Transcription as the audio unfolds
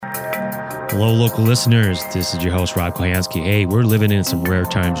Hello, local listeners. This is your host, Rob Kohansky. Hey, we're living in some rare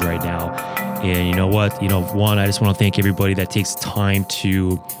times right now. And you know what? One, I just want to thank everybody that takes time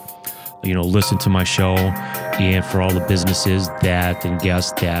to, listen to my show, and for all the businesses that and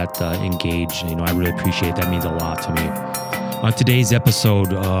guests that engage. I really appreciate that. It means a lot to me. On today's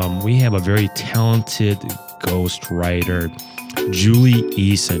episode, we have a very talented ghostwriter, Julie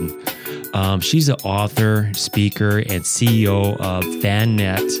Eason. She's an author, speaker, and CEO of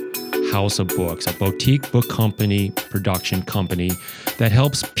Thanet House of Books, a boutique book production company that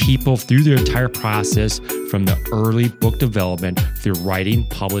helps people through their entire process from the early book development through writing,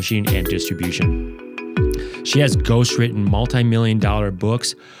 publishing, and distribution. She has ghostwritten multi-million-dollar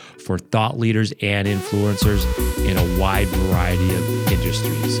books for thought leaders and influencers in a wide variety of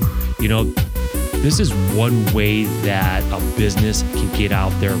industries. This is one way that a business can get out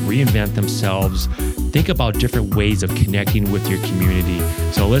there, reinvent themselves, think about different ways of connecting with your community.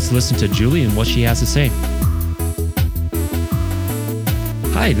 So let's listen to Julie and what she has to say.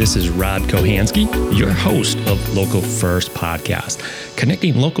 Hi, this is Rod Kohansky, your host of Local First Podcast,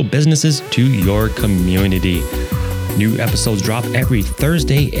 connecting local businesses to your community. New episodes drop every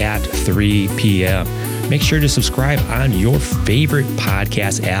Thursday at 3 p.m. Make sure to subscribe on your favorite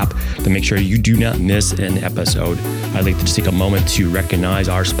podcast app to make sure you do not miss an episode. I'd like to just take a moment to recognize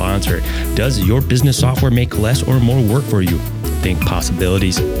our sponsor. Does your business software make less or more work for you? Think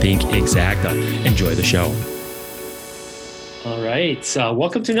possibilities, think Exacta. Enjoy the show. All right. So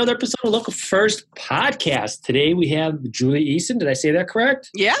welcome to another episode of Local First Podcast. Today we have Julie Eason. Did I say that correct?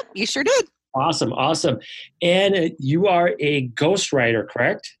 Yeah, you sure did. Awesome. And you are a ghostwriter,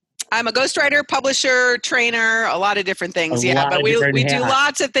 correct? I'm a ghostwriter, publisher, trainer, a lot of different things. But we do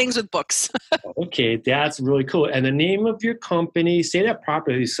lots of things with books. Okay, that's really cool. And the name of your company, say that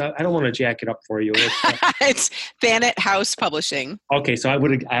properly. So I don't want to jack it up for you. It's Thanet House Publishing. Okay, so I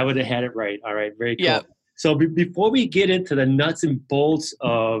would have had it right. All right, very cool. Yep. So before we get into the nuts and bolts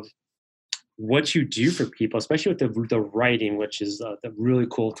of what you do for people, especially with the writing, which is the really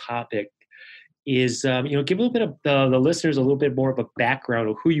cool topic, is give a little bit of the listeners a little bit more of a background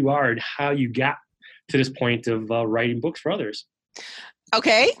of who you are and how you got to this point of writing books for others.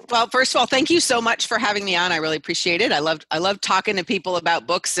 Okay. Well, first of all, thank you so much for having me on. I really appreciate it. I love talking to people about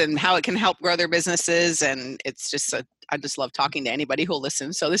books and how it can help grow their businesses, and it's just I just love talking to anybody who'll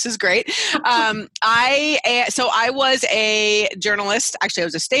listen. So this is great. I was a journalist. Actually, I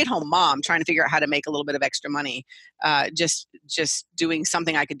was a stay-at-home mom trying to figure out how to make a little bit of extra money, just doing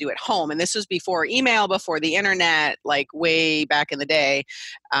something I could do at home. And this was before email, before the internet, like way back in the day.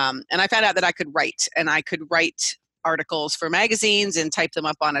 And I found out that I could write, and I could write articles for magazines and type them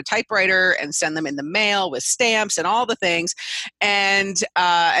up on a typewriter and send them in the mail with stamps and all the things. And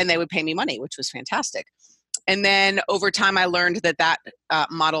they would pay me money, which was fantastic. And then over time, I learned that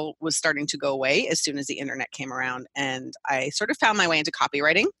model was starting to go away as soon as the internet came around. And I sort of found my way into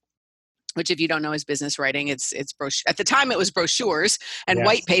copywriting, which, if you don't know, is business writing. It's at the time it was brochures and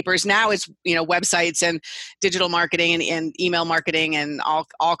white papers. Now it's websites and digital marketing and email marketing and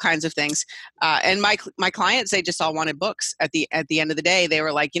all kinds of things. And my clients, they just all wanted books. At the end of the day, they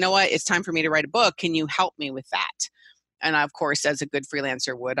were like, you know what? It's time for me to write a book. Can you help me with that? And of course, as a good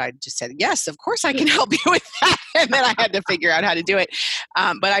freelancer would, I just said, yes, of course I can help you with that. And then I had to figure out how to do it.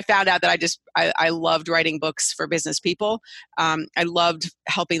 But I found out that I loved writing books for business people. I loved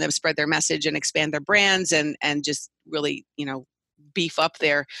helping them spread their message and expand their brands and just really, beef up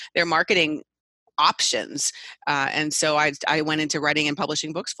their marketing options. And so I went into writing and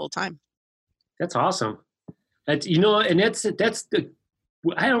publishing books full time. That's awesome. And that's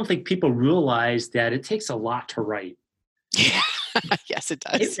I don't think people realize that it takes a lot to write. Yeah. Yes, it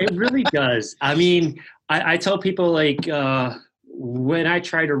does. It really does. I mean, I tell people, like, when I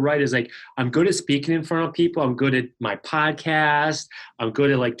try to write, is like, I'm good at speaking in front of people. I'm good at my podcast. I'm good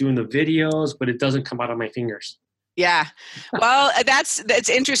at like doing the videos, but it doesn't come out of my fingers. Yeah. Well, that's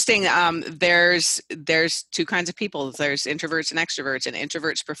interesting. There's two kinds of people. There's introverts and extroverts, and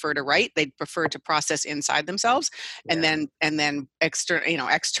introverts prefer to write. They prefer to process inside themselves and then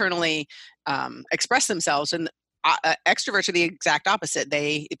externally express themselves. And extroverts are the exact opposite.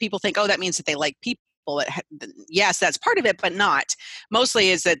 People think, oh, that means that they like people. Yes, that's part of it, but not. Mostly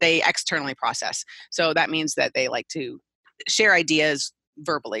is that they externally process. So that means that they like to share ideas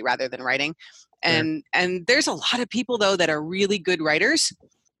verbally rather than writing. And there's a lot of people, though, that are really good writers.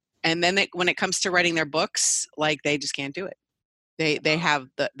 And then when it comes to writing their books, like, they just can't do it. They have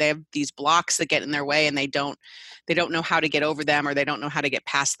these blocks that get in their way, and they don't know how to get over them, or they don't know how to get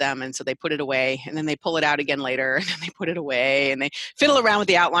past them, and so they put it away, and then they pull it out again later, and then they put it away, and they fiddle around with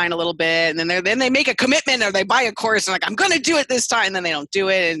the outline a little bit, and then they make a commitment, or they buy a course and like, I'm going to do it this time, and then they don't do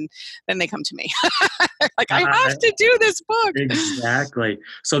it, and then they come to me. Like, I have to do this book. Exactly.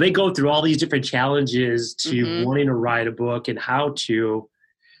 So they go through all these different challenges to wanting to write a book and how to,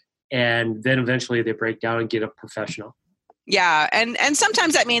 and then eventually they break down and get a professional. Yeah, and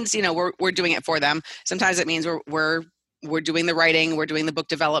sometimes that means, you know, we're doing it for them. Sometimes it means we're doing the writing, we're doing the book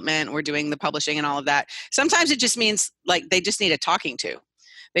development, we're doing the publishing and all of that. Sometimes it just means like they just need a talking to.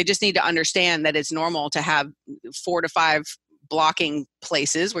 They just need to understand that it's normal to have 4 to 5 blocking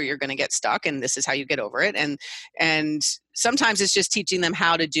places where you're going to get stuck, and this is how you get over it. And sometimes it's just teaching them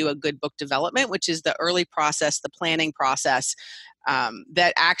how to do a good book development, which is the early process, the planning process,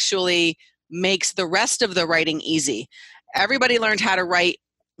 that actually makes the rest of the writing easy. Everybody learned how to write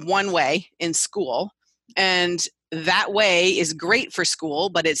one way in school, and that way is great for school,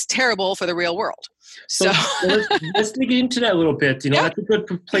 but it's terrible for the real world. So let's dig into that a little bit. You know, yeah. That's a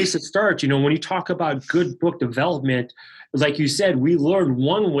good place to start. You know, when you talk about good book development, like you said, we learn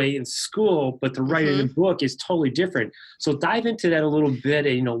one way in school, but to write in a book is totally different. So dive into that a little bit.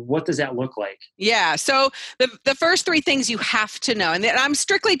 And, you know, what does that look like? Yeah. So the first 3 things you have to know, and I'm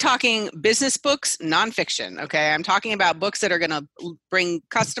strictly talking business books, nonfiction. Okay. I'm talking about books that are going to bring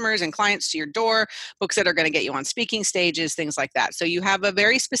customers and clients to your door, books that are going to get you on speaking stages, things like that. So you have a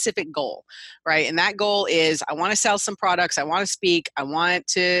very specific goal, right? And that goal is, I want to sell some products. I want to speak. I want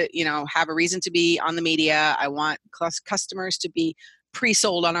to, you know, have a reason to be on the media. I want customers to be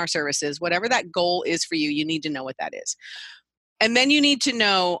pre-sold on our services. Whatever that goal is for you, you need to know what that is. And then you need to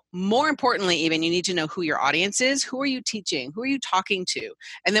know, more importantly, even, you need to know who your audience is. Who are you teaching? Who are you talking to?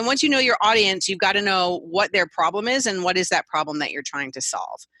 And then once you know your audience, you've got to know what their problem is and what is that problem that you're trying to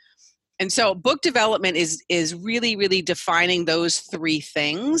solve. And so book development is really, really defining those 3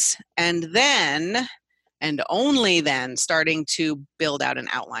 things, and then, and only then, starting to build out an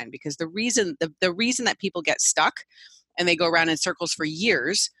outline. Because the reason that people get stuck and they go around in circles for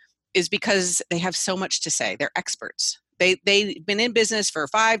years is because they have so much to say. They're experts. They've been in business for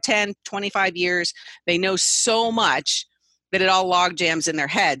 5, 10, 25 years. They know so much that it all log jams in their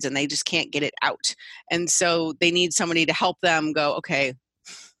heads, and they just can't get it out. And so they need somebody to help them go, okay,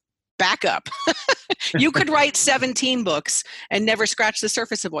 back up. You could write 17 books and never scratch the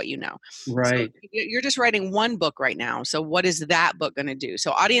surface of what you know. Right. So you're just writing one book right now. So what is that book going to do?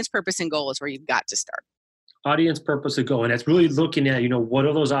 So audience, purpose, and goal is where you've got to start. Audience, purpose, and goal. And that's really looking at, you know, what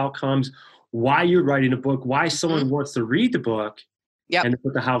are those outcomes, why you're writing a book, why someone wants to read the book, and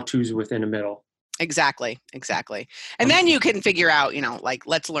put the how-tos within the middle. Exactly. And then you can figure out, you know, like,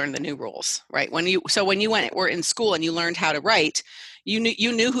 let's learn the new rules, right? When you were in school and you learned how to write, you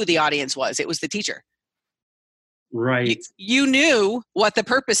knew who the audience was. It was the teacher. Right. You knew what the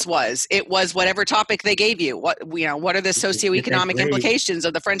purpose was. It was whatever topic they gave you. What are the socioeconomic implications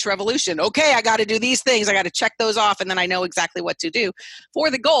of the French Revolution? Okay, I got to do these things. I got to check those off, and then I know exactly what to do for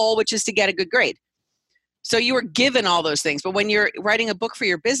the goal, which is to get a good grade. So you were given all those things. But when you're writing a book for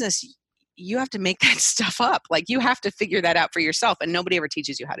your business, you have to make that stuff up. Like, you have to figure that out for yourself, and nobody ever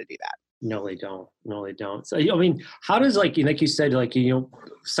teaches you how to do that. No, they don't. So, I mean, how does, like you said, like, you know,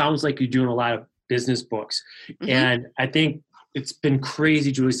 sounds like you're doing a lot of business books. And I think it's been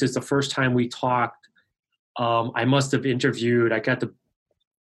crazy, Julie, since the first time we talked. I must have interviewed, I got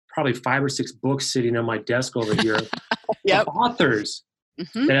probably 5 or 6 books sitting on my desk over here of authors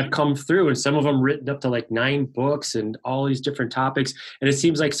that have come through, and some of them written up to like 9 books and all these different topics. And it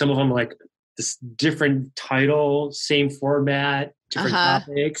seems like some of them like this different title, same format, different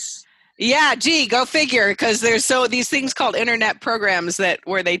topics. Yeah, gee, go figure, because there's these things called internet programs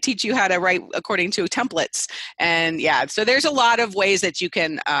where they teach you how to write according to templates. And so there's a lot of ways that you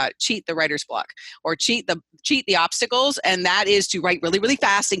can cheat the writer's block, or cheat the obstacles, and that is to write really, really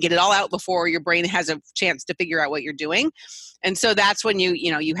fast and get it all out before your brain has a chance to figure out what you're doing. And so that's when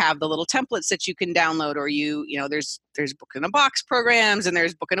you have the little templates that you can download, or there's book in a box programs, and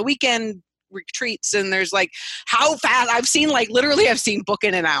there's book in a weekend retreats, and there's like, how fast I've seen book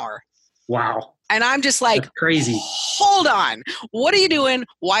in an hour. Wow. And I'm just like, that's crazy. Hold on. What are you doing?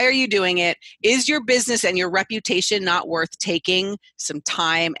 Why are you doing it? Is your business and your reputation not worth taking some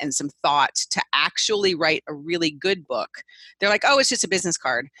time and some thought to actually write a really good book? They're like, oh, it's just a business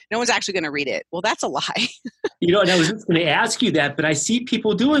card. No one's actually going to read it. Well, that's a lie. You know, and I was just going to ask you that, but I see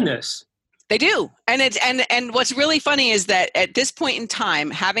people doing this. They do. And what's really funny is that at this point in time,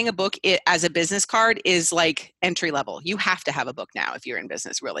 having a book as a business card is like entry level. You have to have a book now if you're in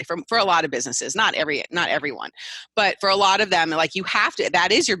business, really, for a lot of businesses, not everyone, but for a lot of them, like you have to,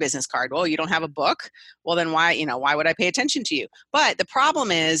 that is your business card. Well, you don't have a book. Well, then why would I pay attention to you? But the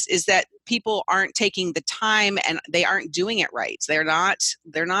problem is that people aren't taking the time and they aren't doing it right. They're not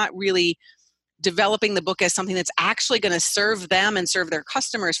really developing the book as something that's actually going to serve them and serve their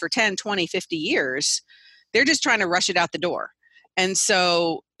customers for 10, 20, 50 years. They're just trying to rush it out the door. And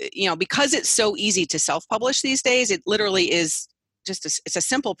so, because it's so easy to self-publish these days, it literally is just it's a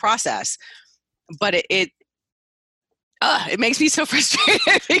simple process, but it makes me so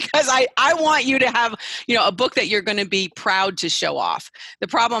frustrated because I want you to have, a book that you're going to be proud to show off. The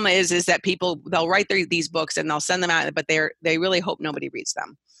problem is that people, they'll write these books and they'll send them out, but they really hope nobody reads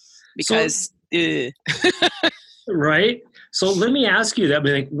them because right. So let me ask you that.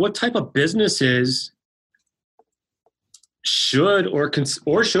 Like, what type of businesses should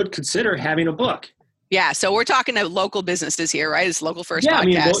consider having a book? Yeah. So we're talking to local businesses here, right? It's Local First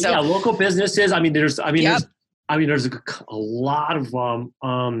podcast. Local businesses. There's a lot of them.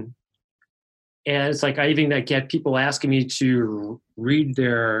 And it's like, I even get people asking me to read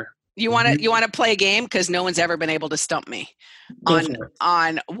their. You want to play a game? Because no one's ever been able to stump me on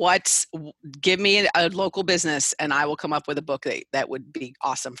give me a local business and I will come up with a book that would be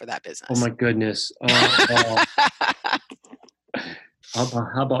awesome for that business. Oh my goodness.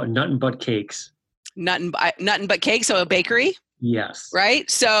 How about Nothing But Cakes? Nothing But Cakes. So a bakery. Yes. Right.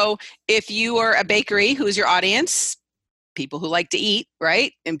 So if you are a bakery, who's your audience? People who like to eat,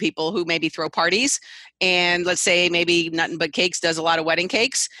 right? And people who maybe throw parties. And let's say maybe Nothing But Cakes does a lot of wedding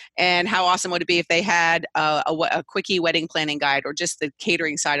cakes. And how awesome would it be if they had a quickie wedding planning guide or just the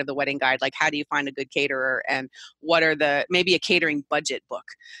catering side of the wedding guide? Like, how do you find a good caterer? And what are maybe a catering budget book,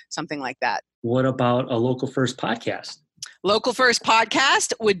 something like that. What about a Local First podcast? Local First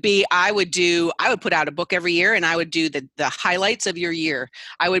podcast would be, I would put out a book every year and I would do the highlights of your year.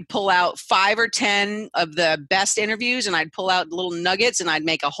 I would pull out 5 or 10 of the best interviews and I'd pull out little nuggets and I'd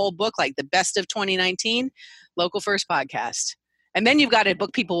make a whole book like the best of 2019, Local First podcast. And then you've got a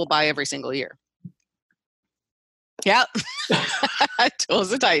book people will buy every single year. Yep.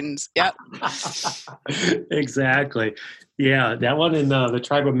 Tools of Titans. Yep. Exactly. Yeah. That one in the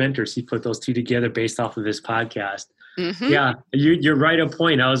Tribe of Mentors, he put those two together based off of this podcast. Mm-hmm. Yeah, you're right on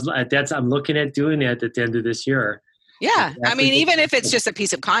point. I'm looking at doing that at the end of this year. Yeah, even if it's just a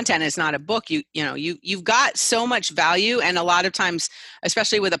piece of content, it's not a book. You've got so much value, and a lot of times,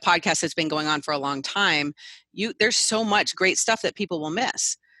 especially with a podcast that's been going on for a long time, there's so much great stuff that people will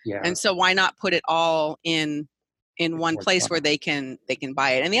miss. Yeah, and so why not put it all in one place where they can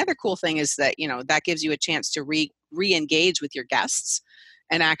buy it? And the other cool thing is that that gives you a chance to re-engage with your guests.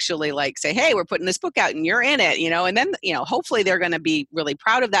 And actually say, hey, we're putting this book out and you're in it, and then, hopefully they're going to be really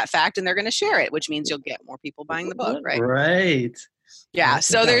proud of that fact and they're going to share it, which means you'll get more people buying the book, right? Right. Yeah.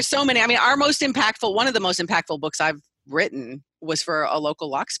 So there's so many. One of the most impactful books I've written was for a local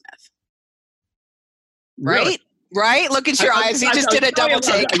locksmith. Right? Really? Right? Look at your eyes. You just did a double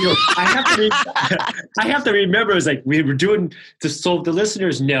take. I have to remember, it's like we were doing this, so the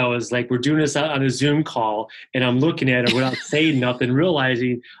listeners know, is like we're doing this on a Zoom call and I'm looking at it without saying nothing,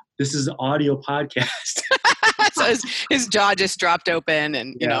 realizing this is an audio podcast. So his jaw just dropped open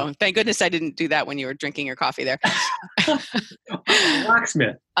and, thank goodness I didn't do that when you were drinking your coffee there.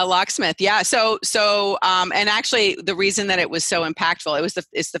 A locksmith. Yeah. So, and actually the reason that it was so impactful,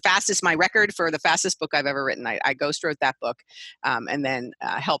 it's the fastest, my record for the fastest book I've ever written. I ghost wrote that book, and then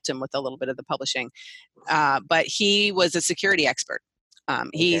helped him with a little bit of the publishing. But he was a security expert.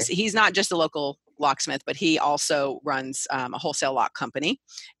 He's not just a local locksmith, but he also runs a wholesale lock company,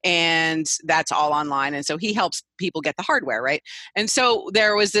 and that's all online. And so he helps people get the hardware, right? And so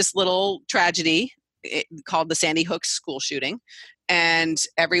there was this little tragedy called the Sandy Hook school shooting. And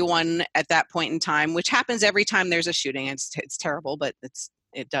everyone at that point in time, which happens every time there's a shooting, it's terrible, but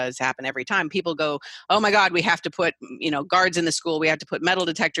it does happen every time. People go, oh my God, we have to put, guards in the school. We have to put metal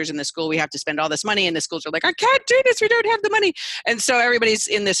detectors in the school. We have to spend all this money. And the schools are like, I can't do this. We don't have the money. And so everybody's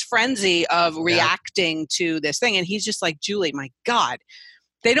in this frenzy of reacting to this thing. And he's just like, Julie, my God,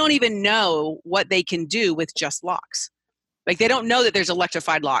 they don't even know what they can do with just locks. Like they don't know that there's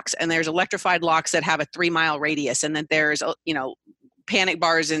electrified locks, and there's electrified locks that have a 3-mile radius, and that there's, panic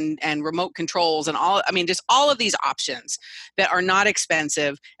bars and remote controls and just all of these options that are not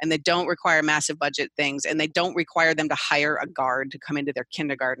expensive and that don't require massive budget things, and they don't require them to hire a guard to come into their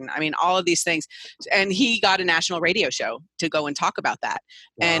kindergarten. All of these things. And he got a national radio show to go and talk about that.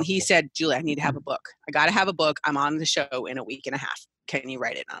 Wow. And he said, Julie, I need to have a book. I got to have a book. I'm on the show in a week and a half. can you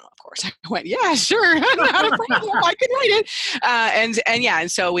write it? And of course I went, yeah, sure. Not a problem. I can write it.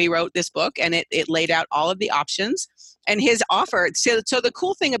 And so we wrote this book, and it laid out all of the options and his offer. So the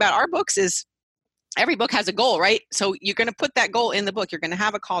cool thing about our books is every book has a goal, right? So you're going to put that goal in the book. You're going to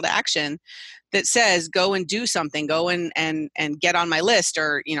have a call to action that says, go and do something, go and get on my list,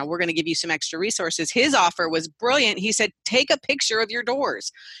 or, we're going to give you some extra resources. His offer was brilliant. He said, take a picture of your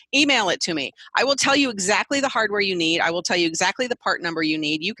doors, email it to me. I will tell you exactly the hardware you need. I will tell you exactly the part number you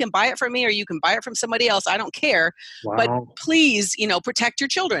need. You can buy it from me or you can buy it from somebody else. I don't care. Wow. But please, protect your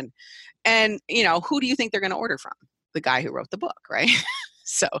children. And, who do you think they're going to order from? The guy who wrote the book, right?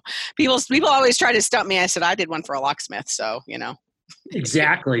 So people always try to stump me. I said, I did one for a locksmith. So,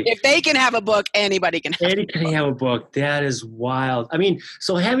 Exactly. If they can have a book, anybody can have a book. That is wild. I mean,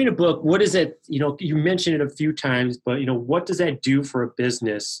 so having a book, what is it? You mentioned it a few times, but what does that do for a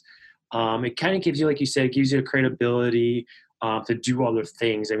business? It kind of gives you, like you said, it gives you a credibility to do other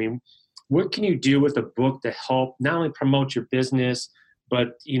things. I mean, what can you do with a book to help not only promote your business,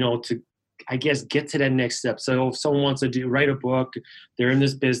 but, to, I guess, get to that next step. So if someone wants to write a book, they're in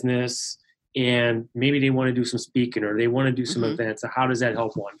this business and maybe they want to do some speaking or they want to do some events. So how does that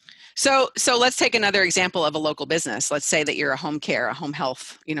help one? So let's take another example of a local business. Let's say that you're a home care, a home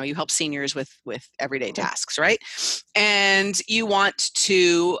health, you help seniors with everyday tasks, right? And you want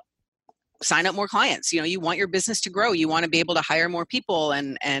to sign up more clients. You want your business to grow. You want to be able to hire more people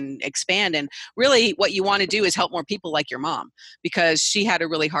and expand. And really what you want to do is help more people like your mom, because she had a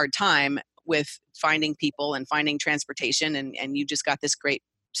really hard time with finding people and finding transportation. And you just got this great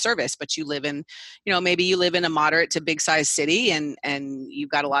service, but you live in, maybe you live in a moderate to big size city and you've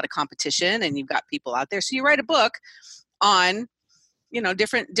got a lot of competition and you've got people out there. So you write a book on,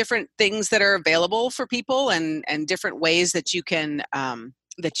 different things that are available for people and different ways that you can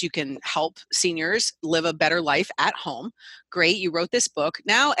help seniors live a better life at home. Great. You wrote this book.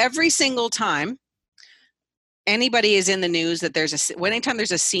 Now, every single time anybody is in the news that anytime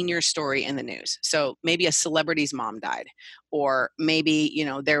there's a senior story in the news, so maybe a celebrity's mom died, or maybe,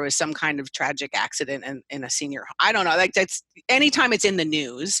 there was some kind of tragic accident in a senior, I don't know, like that's anytime it's in the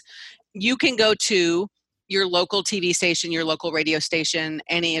news, you can go to your local TV station, your local radio station,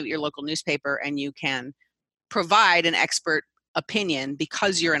 any of your local newspaper, and you can provide an expert opinion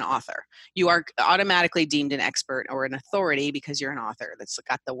because you're an author. You are automatically deemed an expert or an authority because you're an author. That's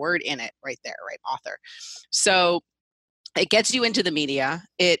got the word in it right there, right? Author. So it gets you into the media.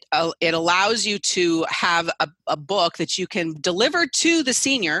 It allows you to have a book that you can deliver to the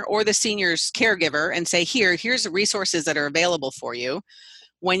senior or the senior's caregiver and say, here's the resources that are available for you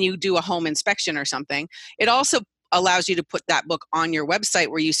when you do a home inspection or something. It also allows you to put that book on your website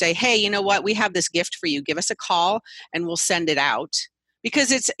where you say, hey, you know what, we have this gift for you. Give us a call and we'll send it out.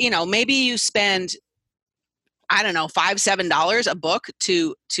 Because it's, maybe you spend, I don't know, $5, $7 a book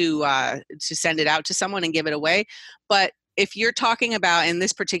to send it out to someone and give it away. But if you're talking about in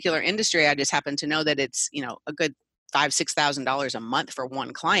this particular industry, I just happen to know that it's, a good $5,000, $6,000 a month for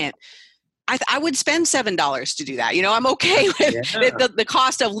one client. I would spend $7 to do that. I'm okay with it. The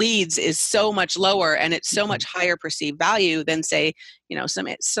cost of leads is so much lower and it's so much higher perceived value than say,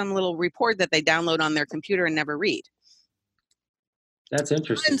 some little report that they download on their computer and never read. That's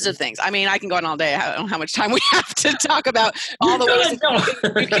interesting. Tons of things. I mean, I can go on all day. I don't know how much time we have to talk about all the ways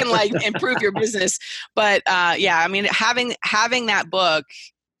that you can like improve your business. But I mean, having that book,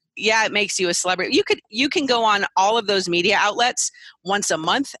 it makes you a celebrity. You can go on all of those media outlets once a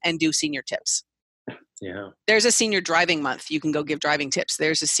month and do senior tips. Yeah. There's a senior driving month. You can go give driving tips.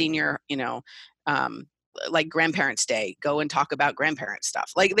 There's a senior, like Grandparents' Day. Go and talk about grandparent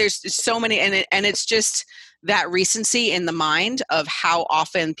stuff. Like there's so many, and it's just that recency in the mind of how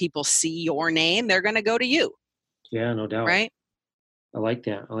often people see your name, they're going to go to you. Yeah, no doubt. Right. I like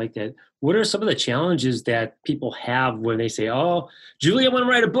that. What are some of the challenges that people have when they say, oh, Julie, I want to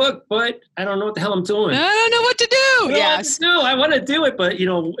write a book, but I don't know what the hell I'm doing. I don't know what to do. Yes. No, I want to do it. But,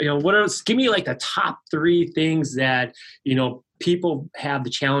 what else? Give me like the top 3 things that, people have the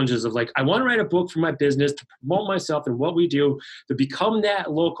challenges of like, I want to write a book for my business to promote myself and what we do, to become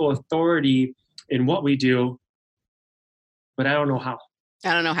that local authority in what we do, but I don't know how.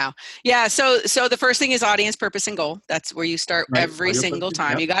 Yeah. So the first thing is audience, purpose, and goal. That's where you start every single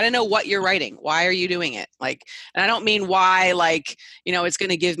time. Yep. You got to know what you're writing. Why are you doing it? Like, and I don't mean why, like, it's going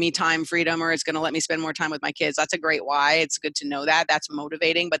to give me time freedom or it's going to let me spend more time with my kids. That's a great why. It's good to know that. That's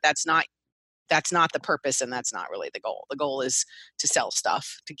motivating, but that's not the purpose. And that's not really the goal. The goal is to sell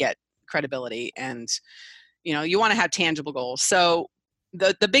stuff, to get credibility. And, you want to have tangible goals. So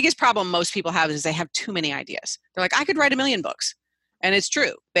the biggest problem most people have is they have too many ideas. They're like, I could write 1 million books. And it's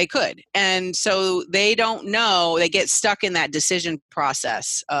true, they could. And so they don't know, they get stuck in that decision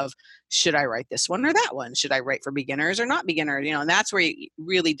process of, should I write this one or that one? Should I write for beginners or not beginners? And that's where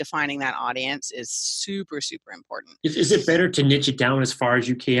really defining that audience is super, super important. Is it better to niche it down as far as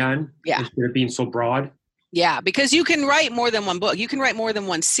you can? Yeah. Instead of being so broad? Yeah, because you can write more than one book. You can write more than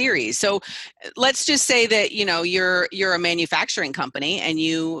one series. So let's just say that, you're a manufacturing company and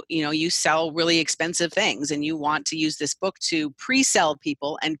you sell really expensive things and you want to use this book to pre-sell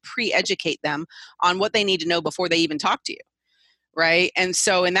people and pre-educate them on what they need to know before they even talk to you. Right? And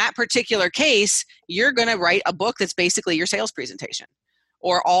so in that particular case, you're going to write a book that's basically your sales presentation,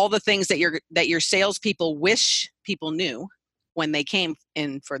 or all the things that your salespeople wish people knew when they came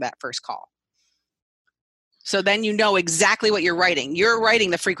in for that first call. So then you know exactly what you're writing. You're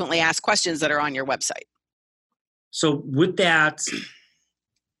writing the frequently asked questions that are on your website. So with that,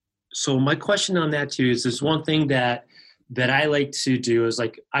 my question on that too is this one thing that I like to do is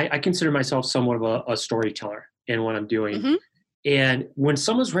like, I consider myself somewhat of a storyteller in what I'm doing. Mm-hmm. And when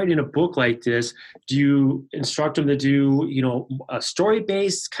someone's writing a book like this, do you instruct them to do, a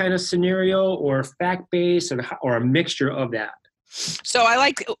story-based kind of scenario or fact-based or a mixture of that? So I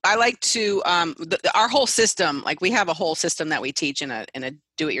like to our whole system, like we have a whole system that we teach in a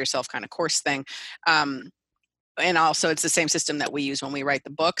do-it-yourself kind of course thing, and also it's the same system that we use when we write the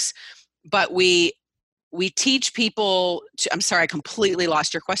books. But we teach people. I'm sorry, I completely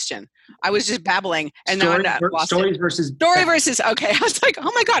lost your question. I was just babbling, and story, now I lost story it. versus Story versus. Okay, I was like,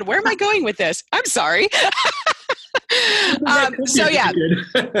 oh my God, where am I going with this? I'm sorry. So yeah,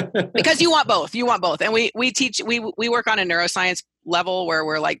 because you want both, and we teach, we work on a neuroscience level where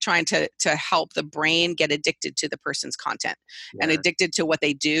we're like trying to help the brain get addicted to the person's content and addicted to what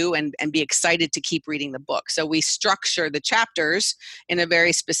they do and be excited to keep reading the book. So we structure the chapters in a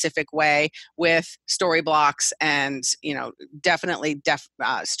very specific way with story blocks and definitely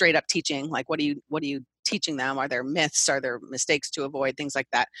straight up teaching, like what are you teaching them? Are there myths? Are there mistakes to avoid? Things like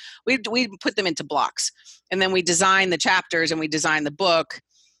that. We put them into blocks, and then we design the chapters and we design the book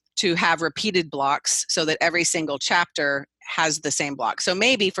to have repeated blocks so that every single chapter has the same block. So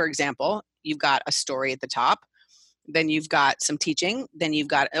maybe, for example, you've got a story at the top, then you've got some teaching, then you've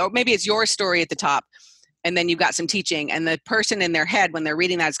got, or maybe it's your story at the top, and then you've got some teaching, and the person in their head when they're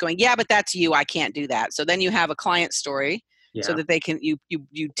reading that is going, yeah, but that's you, I can't do that. So then you have a client story. Yeah. So that they can, you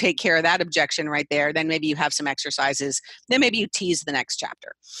take care of that objection right there. Then maybe you have some exercises. Then maybe you tease the next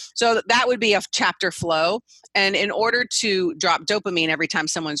chapter. So that would be a chapter flow. And in order to drop dopamine every time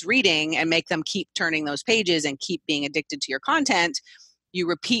someone's reading and make them keep turning those pages and keep being addicted to your content, you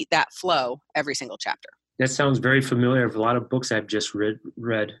repeat that flow every single chapter. That sounds very familiar with a lot of books I've just read.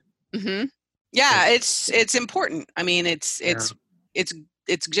 Mm-hmm. Yeah, it's important. I mean, it's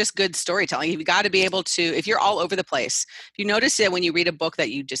just good storytelling. You've got to be able to, if you're all over the place, if you notice it when you read a book that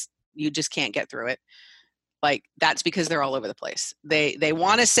you just can't get through it, like that's because they're all over the place. They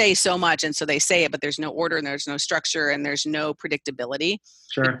want to say so much, and so they say it, but there's no order and there's no structure and there's no predictability.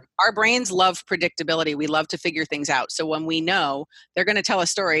 Sure. Our brains love predictability. We love to figure things out. So when we know they're going to tell a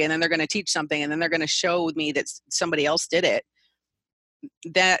story and then they're going to teach something and then they're going to show me that somebody else did it,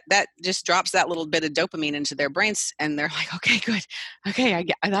 that just drops that little bit of dopamine into their brains, and they're like, okay, good. Okay,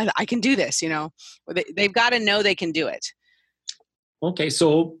 I can do this, They've got to know they can do it. Okay,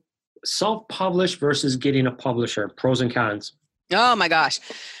 so self-publish versus getting a publisher, pros and cons. Oh my gosh.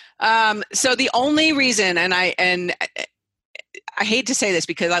 So the only reason, and I hate to say this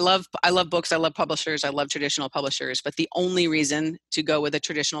because I love books, I love publishers, I love traditional publishers, but the only reason to go with a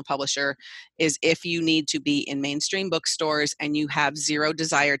traditional publisher is if you need to be in mainstream bookstores and you have zero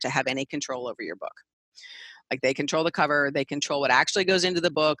desire to have any control over your book. Like they control the cover, they control what actually goes into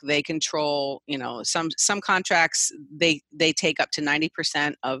the book, they control, some contracts, they take up to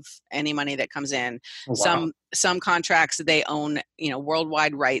 90% of any money that comes in. Oh, wow. Some contracts they own,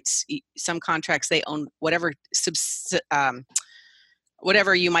 worldwide rights. Some contracts they own whatever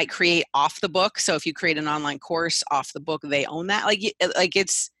whatever you might create off the book. So if you create an online course off the book, they own that.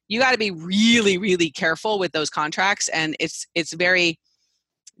 You got to be really, really careful with those contracts, and it's very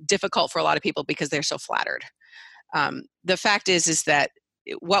difficult for a lot of people because they're so flattered. The fact is that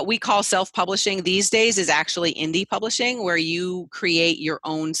what we call self-publishing these days is actually indie publishing, where you create your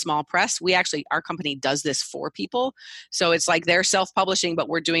own small press. Our company does this for people. So it's like they're self-publishing, but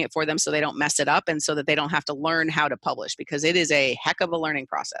we're doing it for them so they don't mess it up and so that they don't have to learn how to publish, because it is a heck of a learning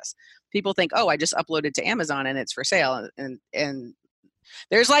process. People think, oh, I just uploaded to Amazon and it's for sale. And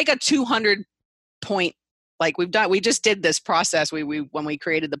there's like a 200 point, like we just did this process. When we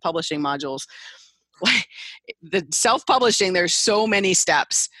created the publishing modules, the self-publishing, there's so many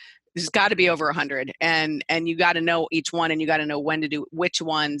steps. There's got to be over 100, and you got to know each one, and you got to know when to do which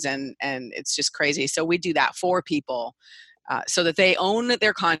ones, and it's just crazy. So we do that for people, so that they own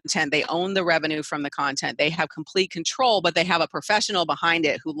their content, they own the revenue from the content, they have complete control, but they have a professional behind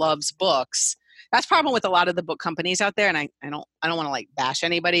it who loves books. That's the problem with a lot of the book companies out there, and I don't want to like bash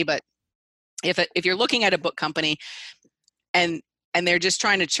anybody, but if you're looking at a book company and they're just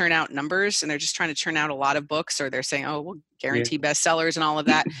trying to churn out numbers, and they're just trying to churn out a lot of books, or they're saying, oh, we'll guarantee bestsellers and all of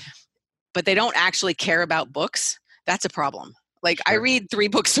that, but they don't actually care about books, that's a problem. Like, sure. I read 3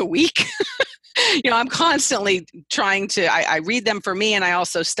 books a week. I'm constantly trying to, I read them for me, and I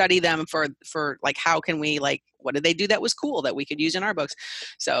also study them for like, how can we, like, what did they do that was cool that we could use in our books?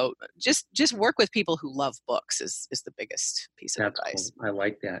 So just work with people who love books is the biggest piece of advice. Cool. I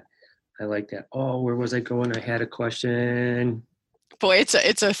like that. Oh, where was I going? I had a question. Boy,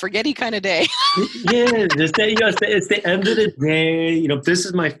 it's a forgetty kind of day. Yeah, it's the end of the day. This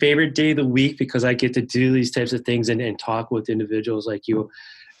is my favorite day of the week because I get to do these types of things and talk with individuals like you,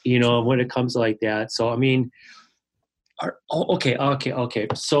 when it comes like that. So, I mean, okay.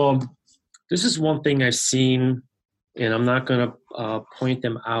 So this is one thing I've seen, and I'm not going to point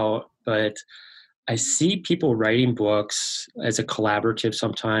them out, but I see people writing books as a collaborative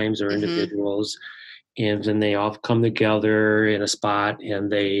sometimes, or individuals. And then they all come together in a spot, and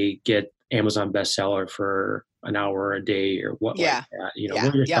they get Amazon bestseller for an hour a day or what like that.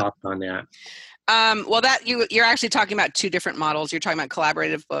 What are your thoughts on that? Well, that you're actually talking about 2 different models. You're talking about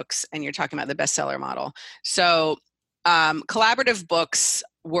collaborative books, and you're talking about the bestseller model. So collaborative books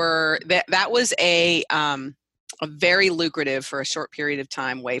that was a very lucrative, for a short period of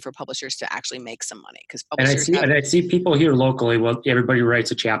time, way for publishers to actually make some money, because publishers and I see people here locally. Well, everybody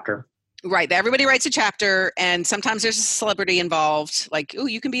writes a chapter. Right. Everybody writes a chapter, and sometimes there's a celebrity involved. Like, oh,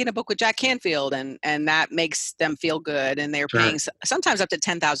 you can be in a book with Jack Canfield, and that makes them feel good. And they're paying sometimes up to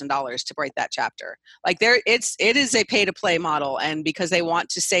 $10,000 to write that chapter. Like, it is a pay to play model. And because they want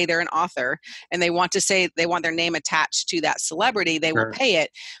to say they're an author, and they want their name attached to that celebrity, they will pay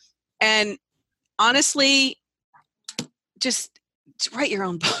it. And honestly, just write your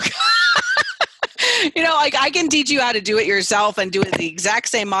own book. Like, I can teach you how to do it yourself and do it the exact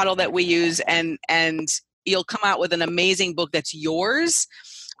same model that we use, and you'll come out with an amazing book that's yours.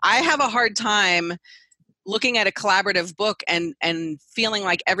 I have a hard time looking at a collaborative book and feeling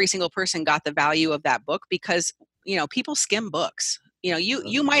like every single person got the value of that book, because, people skim books.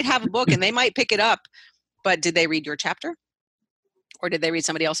 You might have a book and they might pick it up, but did they read your chapter? Or did they read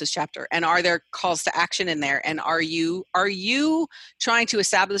somebody else's chapter? And are there calls to action in there? And are you trying to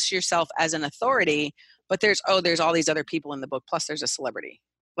establish yourself as an authority, but there's all these other people in the book, plus there's a celebrity?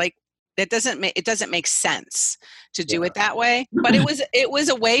 Like, it doesn't make sense to do it that way. But it was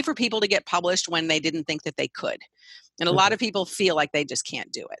a way for people to get published when they didn't think that they could. And a lot of people feel like they just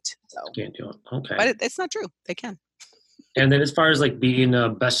can't do it. So can't do it. Okay. But it's not true. They can. And then as far as like being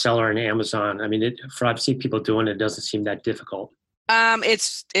a bestseller on Amazon, I mean, I've seen people doing it, doesn't seem that difficult.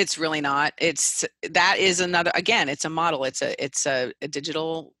 It's really not. That is another, again, it's a model. It's a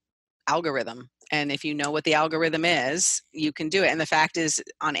digital algorithm. And if you know what the algorithm is, you can do it. And the fact is,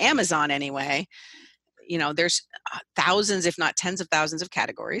 on Amazon anyway, there's thousands, if not tens of thousands of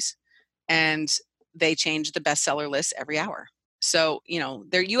categories, and they change the bestseller list every hour. So,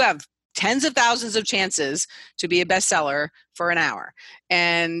 there you have tens of thousands of chances to be a bestseller for an hour.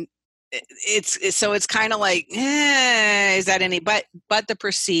 And it's kind of like, is that any, but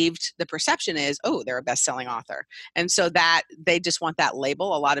the perception is, oh, they're a best-selling author. And so that they just want that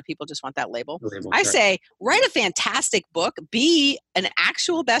label. A lot of people just want that label. I say, write a fantastic book, be an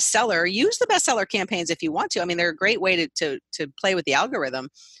actual bestseller, use the bestseller campaigns if you want to. I mean, they're a great way to play with the algorithm.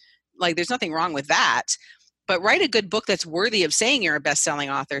 Like, there's nothing wrong with that, but write a good book that's worthy of saying you're a best-selling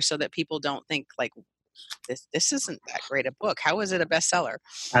author, so that people don't think like, this isn't that great a book. How is it a bestseller?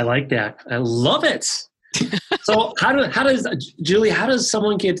 I like that. I love it. So how does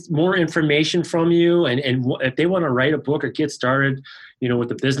someone get more information from you? And if they want to write a book or get started, with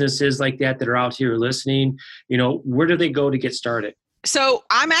the businesses like that are out here listening, where do they go to get started? So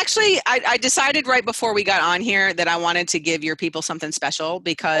I decided right before we got on here that I wanted to give your people something special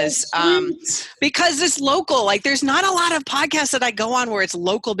because it's local. Like, there's not a lot of podcasts that I go on where it's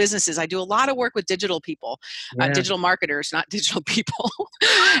local businesses. I do a lot of work with digital people, digital marketers, not digital people.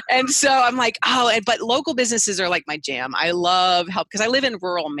 And so I'm like, but local businesses are like my jam. I love help because I live in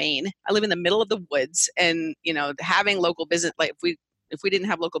rural Maine. I live in the middle of the woods, and having local business, like if we didn't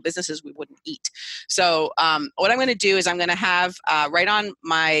have local businesses, we wouldn't eat. So what I'm going to do is I'm going to have right on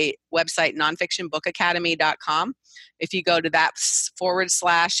my website, nonfictionbookacademy.com. If you go to that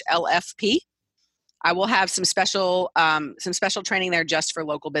 /LFP, I will have some special training there just for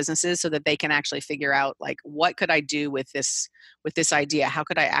local businesses so that they can actually figure out like, what could I do with this idea? How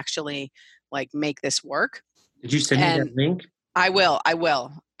could I actually like make this work? Did you send me that link? I will.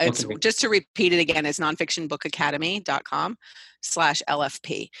 It's Okay. just to repeat it again, it's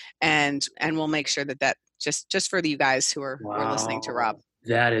nonfictionbookacademy.com/LFP. And we'll make sure that just for you guys who are listening to Rob.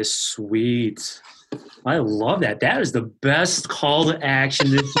 That is sweet. I love that. That is the best call to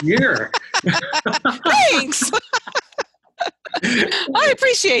action this year. Thanks. I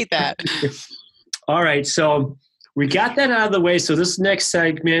appreciate that. All right. So we got that out of the way. So this next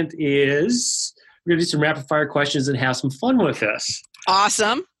segment is we're going to do some rapid fire questions and have some fun with this.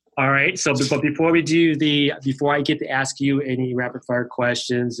 Awesome. All right. So, but before I get to ask you any rapid fire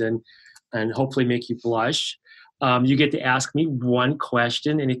questions and hopefully make you blush, you get to ask me one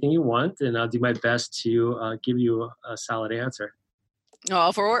question, anything you want, and I'll do my best to give you a solid answer.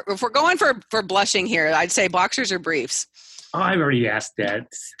 Well, if we're going for blushing here, I'd say boxers or briefs. Oh, I've already asked that.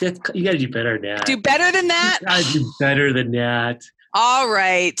 You got to do better than that. Do better than that? You got to do better than that. All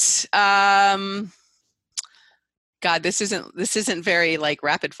right. God, this isn't very like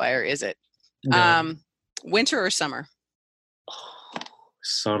rapid fire, is it? No. Winter or summer?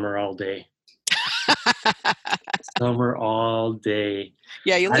 Summer all day. Summer all day.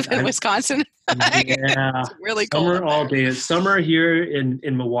 Yeah, you live in Wisconsin. Yeah, it's really cold. Summer all day. Summer here in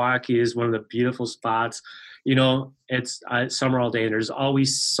Milwaukee is one of the beautiful spots. You know, it's summer all day, and there's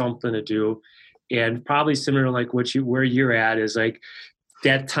always something to do. And probably similar to like where you're at is like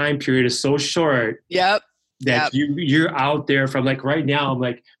that time period is so short. Yep. That you're out there from like right now.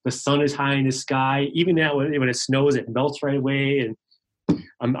 Like the sun is high in the sky. Even that when it snows, it melts right away, and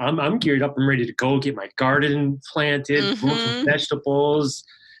I'm geared up. I'm ready to go get my garden planted, grow some vegetables.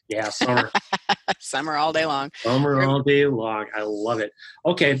 Yeah, summer. Summer all day long. Summer all day long. I love it.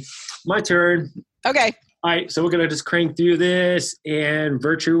 Okay, my turn. Okay. All right, so we're gonna just crank through this. And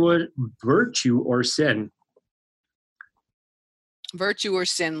virtue or sin? Virtue or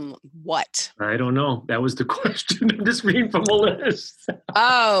sin? What? I don't know. That was the question. I'm just reading from a list.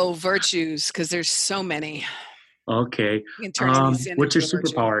 Oh, virtues, because there's so many. Okay. You can turn sin what's your into a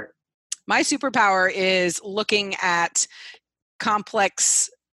virtue. superpower? My superpower is looking at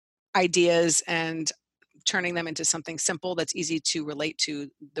complex ideas and turning them into something simple that's easy to relate to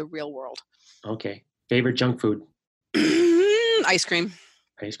the real world. Okay. Favorite junk food? Ice cream.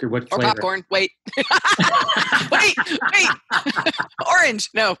 Ice cream. What or flavor? Popcorn. Wait. wait. Orange.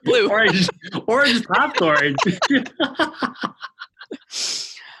 No, blue. Orange popcorn.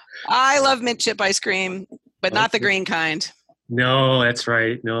 I love mint chip ice cream, but not the green kind. No, that's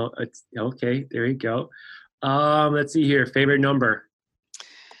right. No, it's okay. There you go. Let's see here. Favorite number?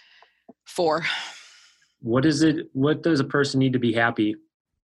 4. What is it? What does a person need to be happy?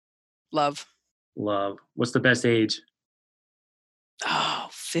 Love. What's the best age? Oh,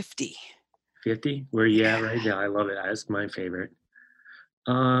 50. 50? Where you at right now? I love it. That's my favorite.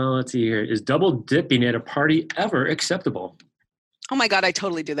 Let's see here. Is double dipping at a party ever acceptable? Oh my God, I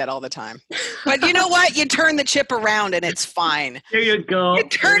totally do that all the time. But you know what? You turn the chip around and it's fine. There you go. You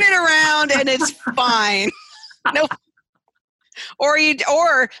turn it around and it's fine. No.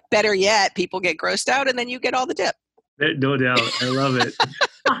 Or better yet, people get grossed out and then you get all the dip. No doubt. I love it.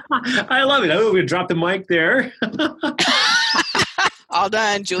 I love it. I'm going to drop the mic there. All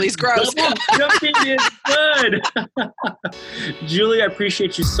done. Julie's gross. Double dipping is good. Julie, I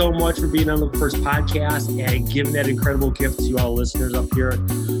appreciate you so much for being on the first podcast and giving that incredible gift to all listeners up here.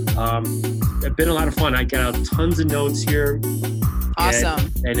 It's been a lot of fun. I got tons of notes here. Awesome.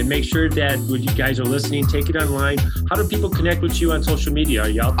 And make sure that when you guys are listening, take it online. How do people connect with you on social media? Are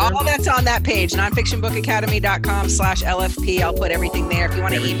you out there? All that's on that page, nonfictionbookacademy.com/LFP. I'll put everything there. If you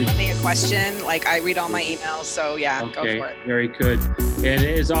want to email me a question, like I read all my emails. So yeah, go for it. Very good. And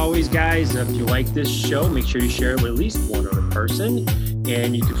as always, guys, if you like this show, make sure you share it with at least one other person.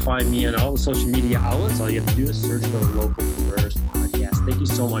 And you can find me on all the social media outlets. All you have to do is search for the Local Brewers Podcast. Thank you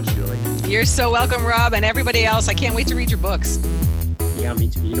so much, Julie. You're so welcome, Rob, and everybody else. I can't wait to read your books. Yeah, me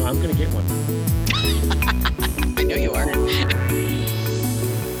too. You know, I'm going to get one. I know you are.